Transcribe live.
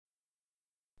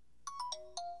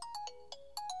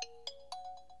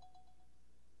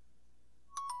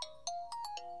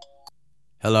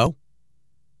Hello?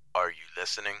 Are you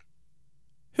listening?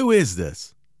 Who is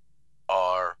this?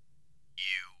 Are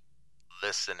you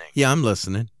listening? Yeah, I'm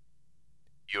listening.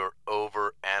 You're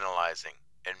over-analyzing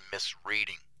and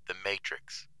misreading the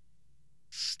Matrix.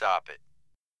 Stop it.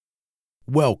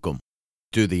 Welcome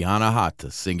to the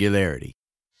Anahata Singularity.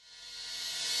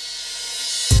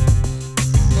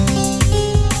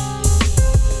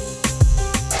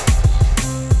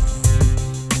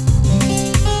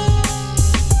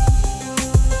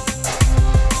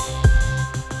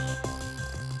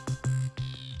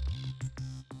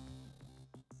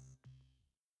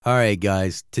 All right,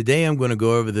 guys, today I'm going to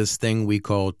go over this thing we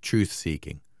call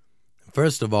truth-seeking.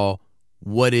 First of all,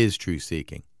 what is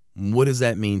truth-seeking? What does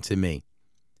that mean to me?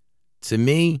 To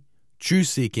me,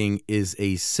 truth-seeking is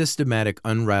a systematic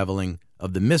unraveling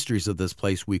of the mysteries of this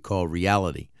place we call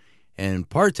reality, and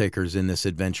partakers in this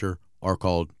adventure are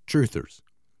called truthers.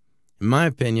 In my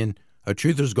opinion, a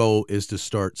truther's goal is to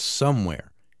start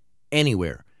somewhere,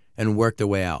 anywhere, and work their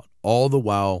way out, all the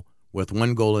while with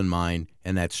one goal in mind,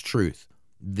 and that's truth.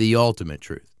 The ultimate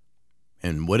truth.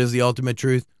 And what is the ultimate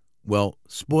truth? Well,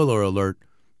 spoiler alert,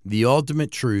 the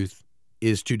ultimate truth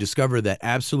is to discover that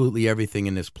absolutely everything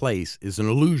in this place is an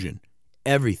illusion.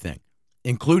 Everything,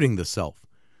 including the self.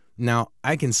 Now,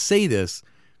 I can say this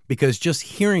because just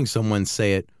hearing someone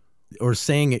say it or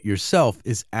saying it yourself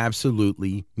is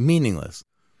absolutely meaningless.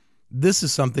 This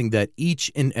is something that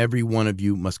each and every one of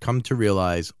you must come to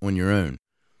realize on your own.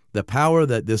 The power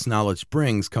that this knowledge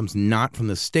brings comes not from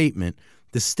the statement.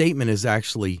 The statement is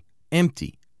actually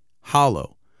empty,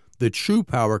 hollow. The true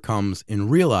power comes in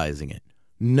realizing it,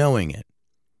 knowing it.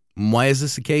 And why is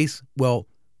this the case? Well,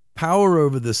 power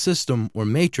over the system or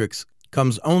matrix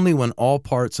comes only when all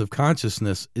parts of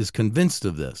consciousness is convinced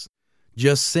of this.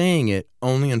 Just saying it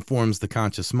only informs the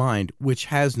conscious mind, which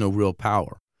has no real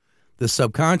power. The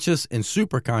subconscious and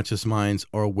superconscious minds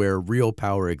are where real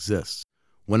power exists.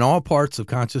 When all parts of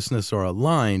consciousness are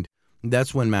aligned,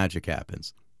 that's when magic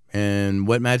happens. And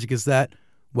what magic is that?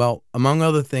 Well, among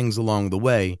other things along the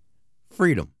way,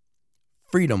 freedom.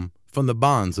 Freedom from the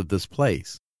bonds of this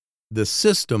place. The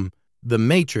system, the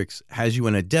matrix, has you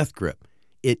in a death grip.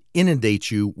 It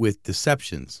inundates you with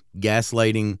deceptions,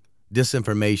 gaslighting,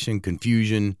 disinformation,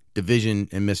 confusion, division,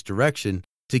 and misdirection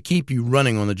to keep you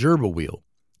running on the gerbil wheel.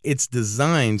 It's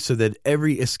designed so that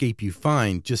every escape you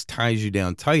find just ties you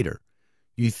down tighter.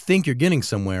 You think you're getting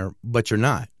somewhere, but you're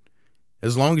not.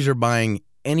 As long as you're buying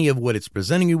any of what it's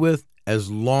presenting you with,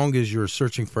 as long as you're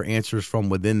searching for answers from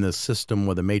within the system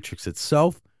or the matrix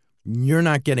itself, you're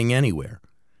not getting anywhere.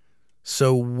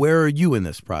 So where are you in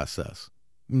this process?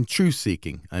 In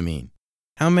truth-seeking, I mean.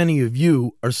 How many of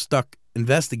you are stuck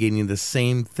investigating the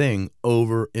same thing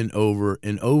over and over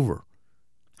and over?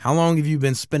 How long have you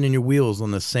been spinning your wheels on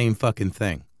the same fucking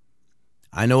thing?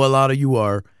 I know a lot of you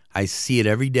are. I see it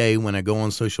every day when I go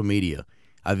on social media.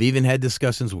 I've even had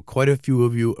discussions with quite a few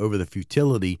of you over the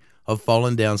futility of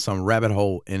falling down some rabbit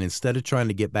hole, and instead of trying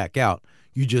to get back out,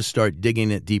 you just start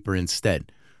digging it deeper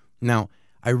instead. Now,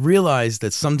 I realize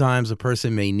that sometimes a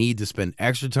person may need to spend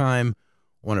extra time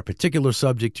on a particular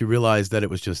subject to realize that it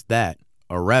was just that,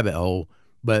 a rabbit hole,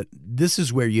 but this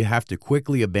is where you have to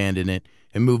quickly abandon it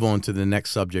and move on to the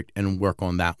next subject and work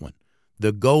on that one.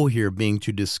 The goal here being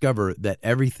to discover that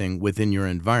everything within your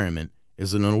environment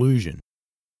is an illusion.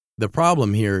 The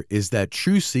problem here is that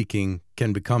truth-seeking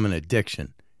can become an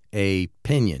addiction, a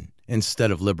opinion,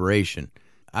 instead of liberation.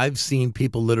 I've seen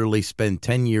people literally spend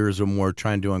 10 years or more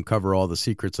trying to uncover all the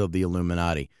secrets of the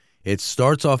Illuminati. It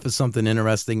starts off as something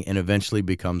interesting and eventually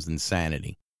becomes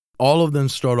insanity. All of them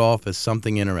start off as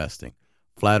something interesting.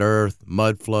 Flat Earth,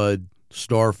 mud flood,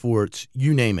 star forts,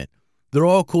 you name it. They're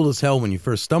all cool as hell when you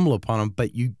first stumble upon them,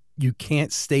 but you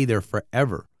can't stay there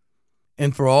forever.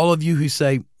 And for all of you who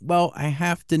say, well, I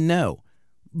have to know,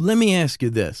 let me ask you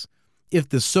this. If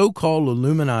the so-called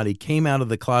Illuminati came out of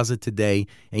the closet today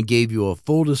and gave you a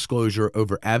full disclosure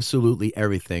over absolutely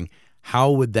everything, how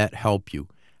would that help you?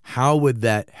 How would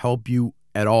that help you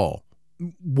at all?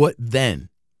 What then?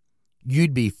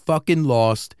 You'd be fucking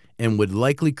lost and would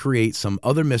likely create some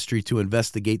other mystery to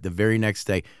investigate the very next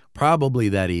day, probably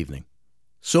that evening.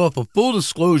 So if a full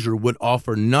disclosure would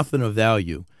offer nothing of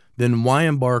value, then why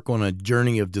embark on a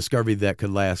journey of discovery that could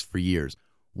last for years?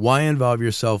 Why involve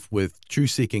yourself with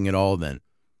truth-seeking at all then?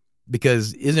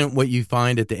 Because isn't what you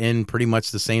find at the end pretty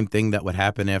much the same thing that would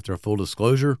happen after a full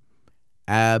disclosure?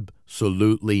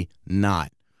 Absolutely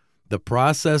not. The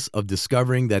process of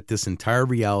discovering that this entire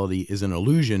reality is an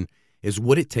illusion is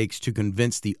what it takes to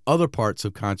convince the other parts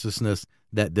of consciousness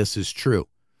that this is true.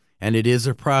 And it is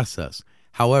a process.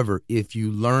 However, if you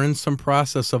learn some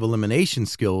process of elimination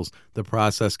skills, the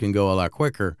process can go a lot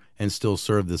quicker and still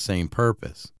serve the same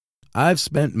purpose. I've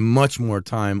spent much more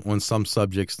time on some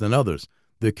subjects than others.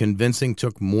 The convincing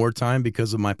took more time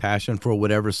because of my passion for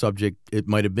whatever subject it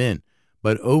might have been.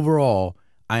 But overall,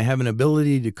 I have an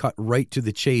ability to cut right to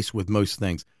the chase with most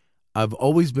things. I've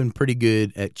always been pretty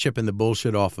good at chipping the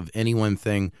bullshit off of any one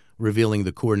thing, revealing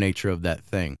the core nature of that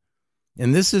thing.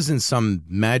 And this isn't some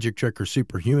magic trick or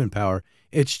superhuman power.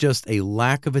 It's just a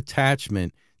lack of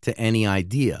attachment to any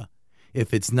idea.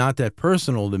 If it's not that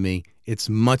personal to me, it's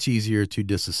much easier to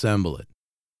disassemble it.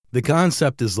 The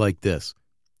concept is like this.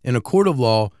 In a court of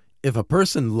law, if a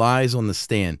person lies on the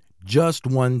stand just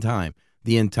one time,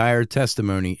 the entire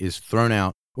testimony is thrown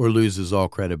out or loses all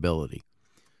credibility.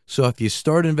 So if you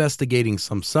start investigating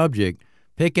some subject,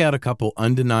 pick out a couple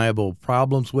undeniable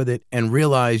problems with it and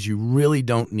realize you really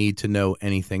don't need to know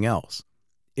anything else.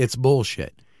 It's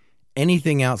bullshit.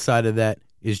 Anything outside of that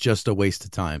is just a waste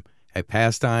of time, a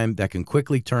pastime that can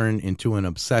quickly turn into an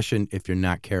obsession if you're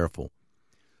not careful.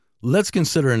 Let's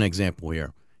consider an example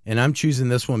here. And I'm choosing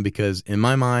this one because, in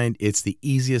my mind, it's the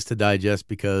easiest to digest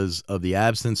because of the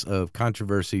absence of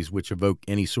controversies which evoke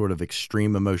any sort of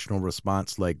extreme emotional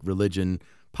response like religion,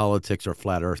 politics, or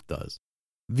flat earth does.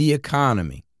 The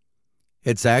economy.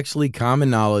 It's actually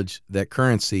common knowledge that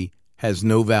currency has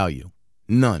no value.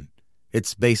 None.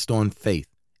 It's based on faith.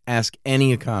 Ask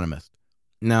any economist.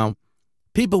 Now,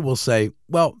 people will say,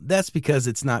 well, that's because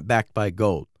it's not backed by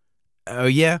gold. Oh,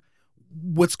 yeah?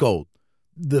 What's gold?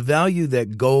 The value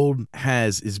that gold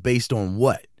has is based on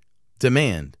what?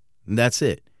 Demand. And that's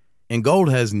it. And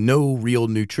gold has no real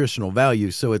nutritional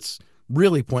value, so it's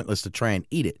really pointless to try and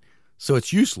eat it. So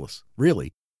it's useless,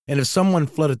 really. And if someone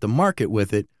flooded the market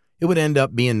with it, it would end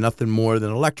up being nothing more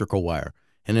than electrical wire.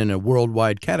 And in a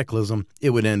worldwide cataclysm,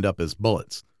 it would end up as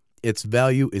bullets. Its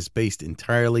value is based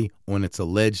entirely on its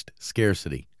alleged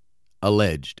scarcity.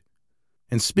 Alleged.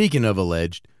 And speaking of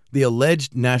alleged, the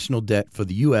alleged national debt for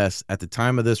the U.S. at the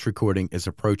time of this recording is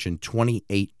approaching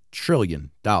 $28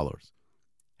 trillion.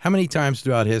 How many times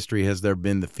throughout history has there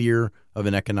been the fear of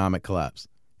an economic collapse?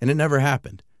 And it never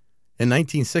happened. In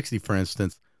 1960, for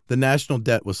instance, the national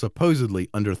debt was supposedly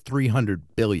under $300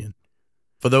 billion.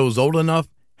 For those old enough,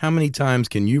 how many times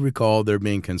can you recall there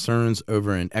being concerns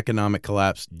over an economic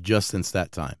collapse just since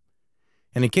that time?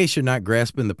 And in case you're not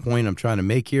grasping the point I'm trying to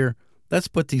make here, let's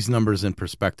put these numbers in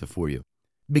perspective for you.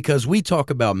 Because we talk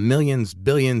about millions,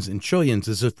 billions, and trillions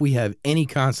as if we have any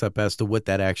concept as to what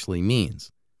that actually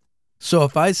means. So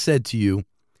if I said to you,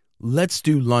 let's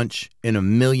do lunch in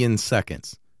 1,000,000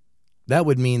 seconds, that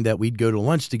would mean that we'd go to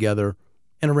lunch together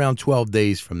in around 12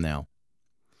 days from now.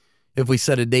 If we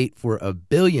set a date for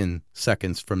 1,000,000,000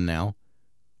 seconds from now,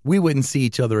 we wouldn't see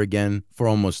each other again for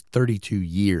almost 32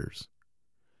 years.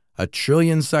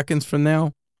 1,000,000,000,000 seconds from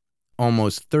now,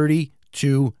 almost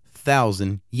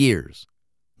 32,000 years.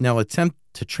 Now attempt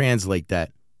to translate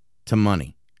that to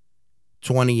money.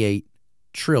 $28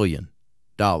 trillion.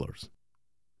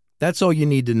 That's all you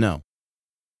need to know.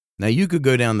 Now you could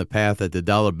go down the path that the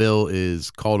dollar bill is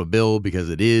called a bill because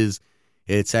it is.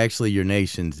 It's actually your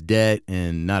nation's debt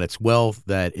and not its wealth,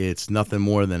 that it's nothing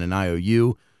more than an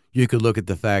IOU. You could look at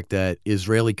the fact that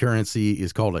Israeli currency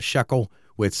is called a shekel,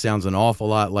 which sounds an awful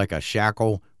lot like a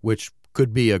shackle, which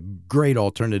could be a great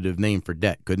alternative name for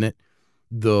debt, couldn't it?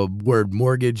 The word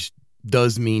mortgage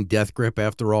does mean death grip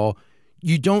after all.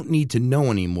 You don't need to know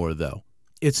anymore, though.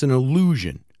 It's an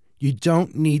illusion. You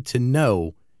don't need to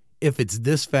know if it's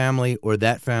this family or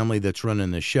that family that's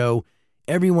running the show.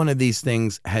 Every one of these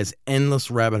things has endless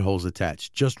rabbit holes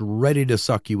attached, just ready to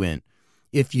suck you in.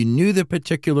 If you knew the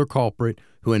particular culprit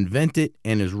who invented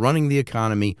and is running the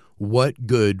economy, what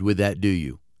good would that do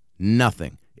you?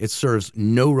 Nothing. It serves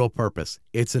no real purpose.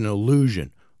 It's an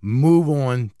illusion. Move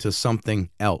on to something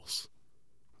else.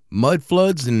 Mud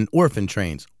floods and orphan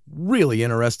trains. Really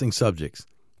interesting subjects.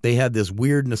 They had this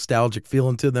weird nostalgic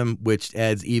feeling to them, which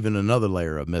adds even another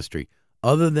layer of mystery.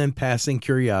 Other than passing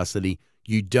curiosity,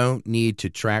 you don't need to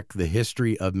track the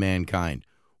history of mankind.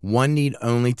 One need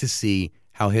only to see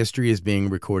how history is being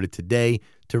recorded today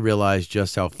to realize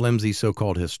just how flimsy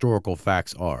so-called historical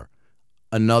facts are.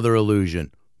 Another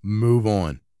illusion. Move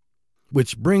on.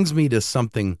 Which brings me to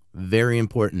something very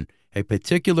important, a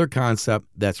particular concept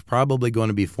that's probably going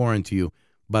to be foreign to you,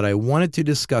 but I wanted to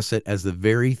discuss it as the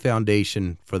very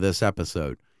foundation for this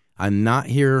episode. I'm not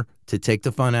here to take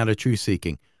the fun out of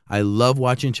truth-seeking. I love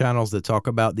watching channels that talk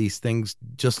about these things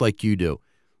just like you do.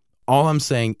 All I'm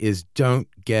saying is don't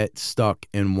get stuck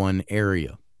in one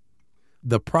area.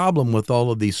 The problem with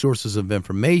all of these sources of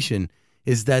information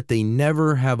is that they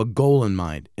never have a goal in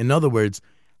mind. In other words,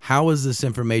 How is this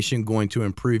information going to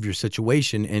improve your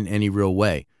situation in any real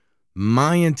way?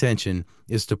 My intention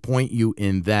is to point you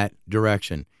in that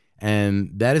direction,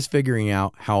 and that is figuring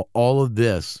out how all of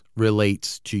this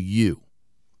relates to you.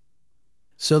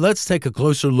 So let's take a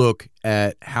closer look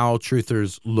at how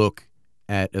truthers look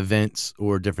at events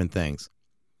or different things.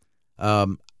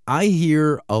 I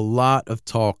hear a lot of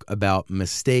talk about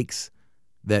mistakes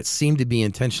that seem to be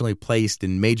intentionally placed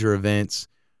in major events,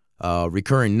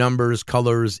 recurring numbers,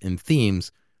 colors, and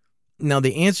themes. Now,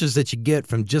 the answers that you get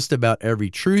from just about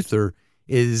every truther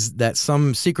is that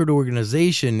some secret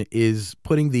organization is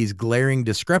putting these glaring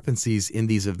discrepancies in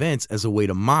these events as a way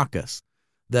to mock us,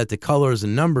 that the colors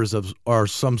and numbers are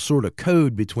some sort of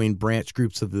code between branch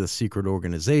groups of the secret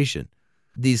organization.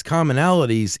 These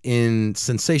commonalities in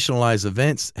sensationalized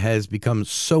events has become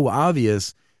so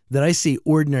obvious that I see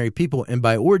ordinary people, and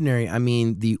by ordinary, I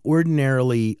mean the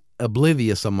ordinarily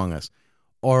oblivious among us,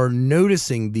 are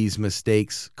noticing these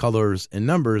mistakes, colors, and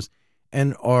numbers,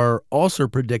 and are also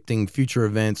predicting future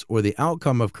events or the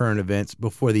outcome of current events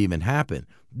before they even happen.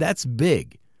 That's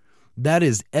big. That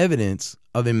is evidence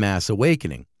of a mass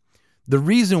awakening. The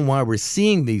reason why we're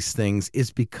seeing these things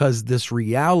is because this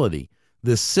reality,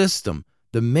 this system,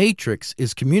 the matrix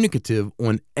is communicative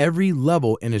on every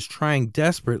level and is trying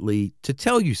desperately to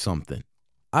tell you something.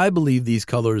 I believe these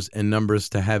colors and numbers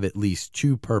to have at least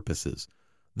two purposes.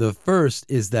 The first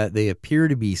is that they appear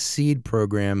to be seed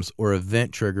programs or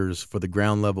event triggers for the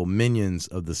ground level minions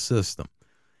of the system.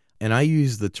 And I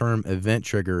use the term event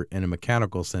trigger in a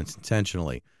mechanical sense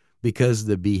intentionally because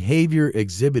the behavior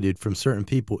exhibited from certain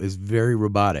people is very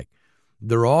robotic.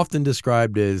 They're often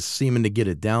described as seeming to get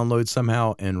a download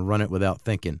somehow and run it without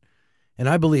thinking. And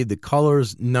I believe the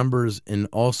colors, numbers, and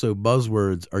also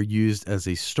buzzwords are used as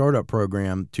a startup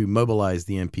program to mobilize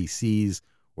the NPCs,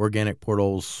 organic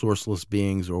portals, sourceless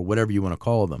beings, or whatever you want to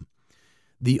call them.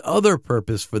 The other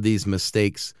purpose for these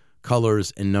mistakes,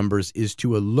 colors, and numbers is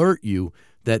to alert you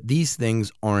that these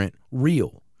things aren't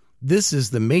real. This is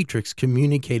the matrix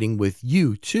communicating with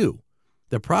you too.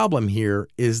 The problem here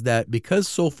is that because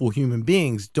soulful human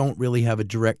beings don't really have a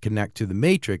direct connect to the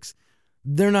matrix,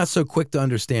 they're not so quick to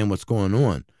understand what's going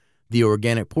on. The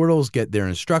organic portals get their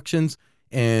instructions,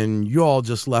 and you're all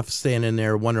just left standing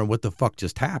there wondering what the fuck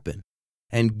just happened.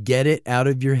 And get it out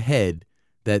of your head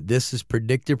that this is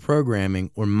predictive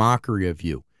programming or mockery of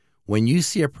you. When you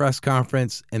see a press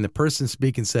conference and the person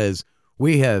speaking says,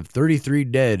 "We have 33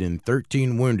 dead and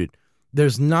 13 wounded,"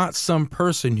 there's not some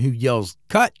person who yells,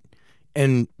 "Cut!"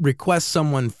 and requests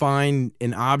someone find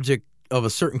an object of a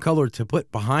certain color to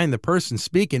put behind the person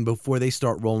speaking before they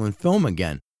start rolling film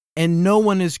again. And no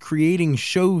one is creating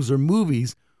shows or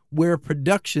movies where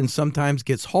production sometimes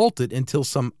gets halted until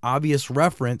some obvious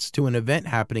reference to an event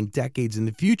happening decades in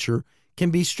the future can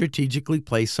be strategically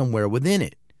placed somewhere within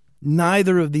it.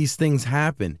 Neither of these things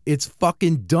happen. It's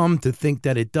fucking dumb to think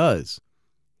that it does.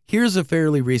 Here's a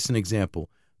fairly recent example.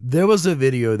 There was a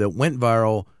video that went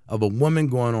viral of a woman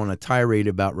going on a tirade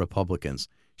about Republicans.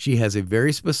 She has a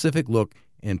very specific look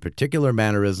and particular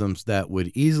mannerisms that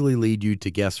would easily lead you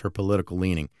to guess her political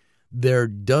leaning. There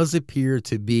does appear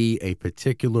to be a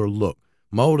particular look.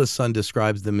 My oldest son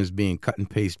describes them as being cut and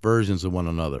paste versions of one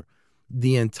another.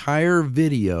 The entire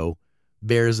video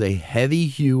bears a heavy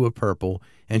hue of purple,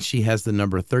 and she has the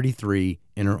number 33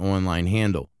 in her online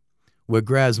handle. What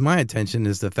grabs my attention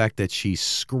is the fact that she's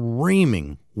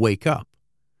screaming, "Wake up."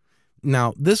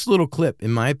 Now, this little clip,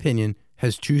 in my opinion,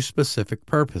 has two specific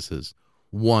purposes.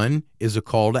 One is a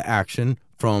call to action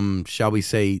from, shall we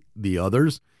say, the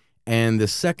others. And the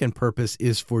second purpose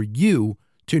is for you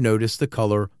to notice the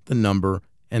color, the number,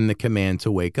 and the command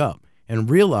to wake up and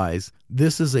realize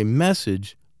this is a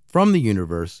message from the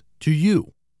universe to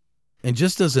you. And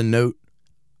just as a note,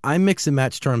 I mix and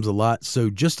match terms a lot. So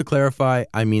just to clarify,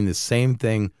 I mean the same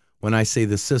thing when I say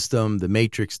the system, the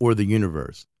matrix, or the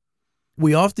universe.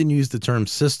 We often use the term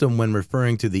system when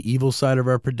referring to the evil side of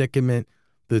our predicament.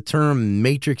 The term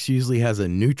matrix usually has a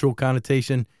neutral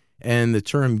connotation, and the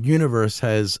term universe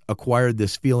has acquired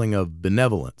this feeling of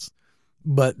benevolence.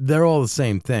 But they're all the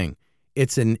same thing.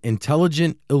 It's an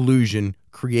intelligent illusion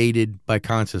created by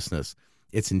consciousness.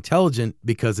 It's intelligent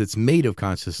because it's made of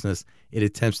consciousness. It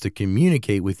attempts to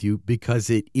communicate with you because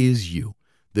it is you,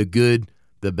 the good,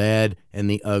 the bad, and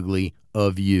the ugly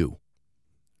of you.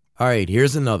 All right,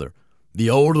 here's another. The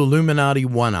old Illuminati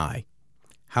one eye.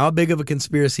 How big of a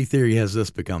conspiracy theory has this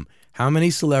become? How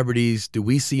many celebrities do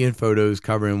we see in photos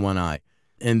covering one eye?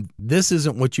 And this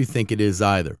isn't what you think it is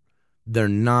either. They're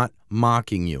not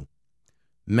mocking you.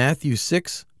 Matthew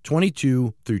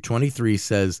 6:22 through 23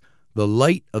 says, "The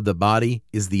light of the body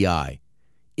is the eye.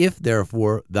 If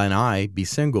therefore thine eye be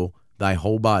single, thy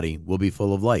whole body will be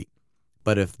full of light.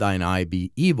 But if thine eye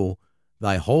be evil,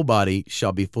 thy whole body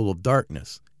shall be full of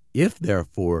darkness. If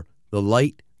therefore the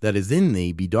light that is in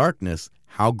thee be darkness,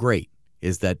 how great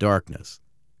is that darkness?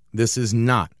 This is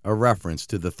not a reference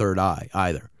to the third eye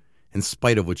either, in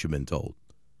spite of what you've been told.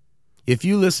 If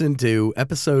you listen to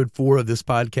episode 4 of this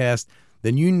podcast,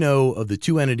 then you know of the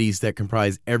two entities that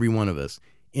comprise every one of us.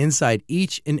 Inside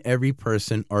each and every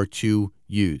person are two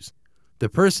yous. The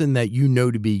person that you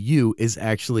know to be you is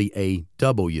actually a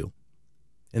double you.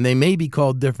 And they may be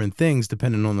called different things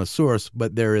depending on the source,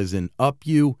 but there is an up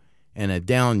you and a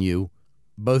down you,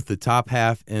 both the top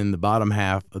half and the bottom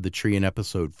half of the tree in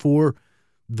episode 4,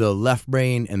 the left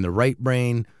brain and the right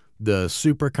brain, the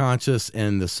superconscious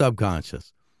and the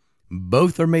subconscious.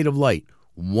 Both are made of light.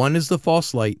 One is the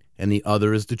false light and the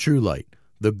other is the true light.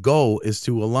 The goal is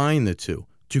to align the two,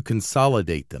 to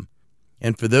consolidate them.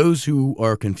 And for those who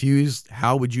are confused,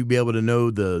 how would you be able to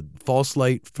know the false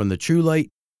light from the true light?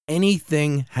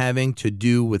 Anything having to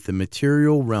do with the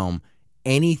material realm,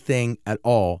 anything at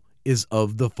all, is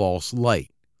of the false light.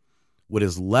 What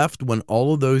is left when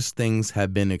all of those things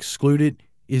have been excluded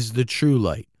is the true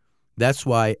light. That's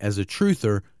why, as a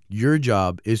truther, your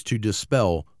job is to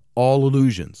dispel all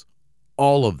illusions,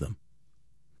 all of them.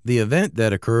 The event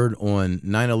that occurred on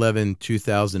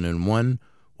 9/11/2001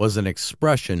 was an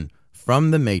expression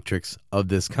from the matrix of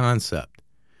this concept.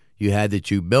 You had the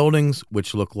two buildings,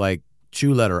 which look like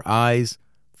two-letter I's,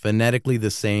 phonetically the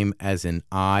same as an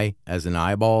eye, as in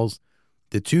eyeballs.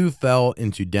 The two fell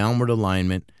into downward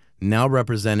alignment, now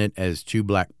represented as two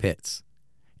black pits.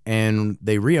 And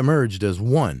they reemerged as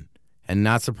one. And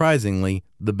not surprisingly,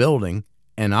 the building,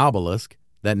 an obelisk,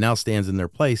 that now stands in their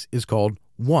place is called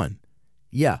one.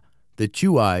 Yeah, the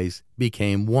two eyes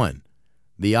became one.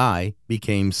 The eye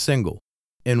became single.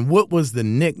 And what was the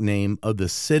nickname of the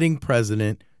sitting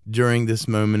president during this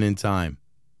moment in time?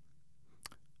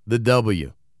 The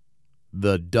W.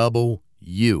 The double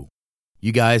U.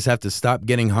 You guys have to stop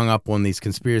getting hung up on these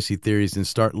conspiracy theories and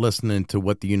start listening to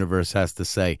what the universe has to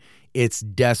say. It's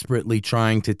desperately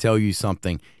trying to tell you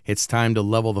something. It's time to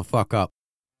level the fuck up.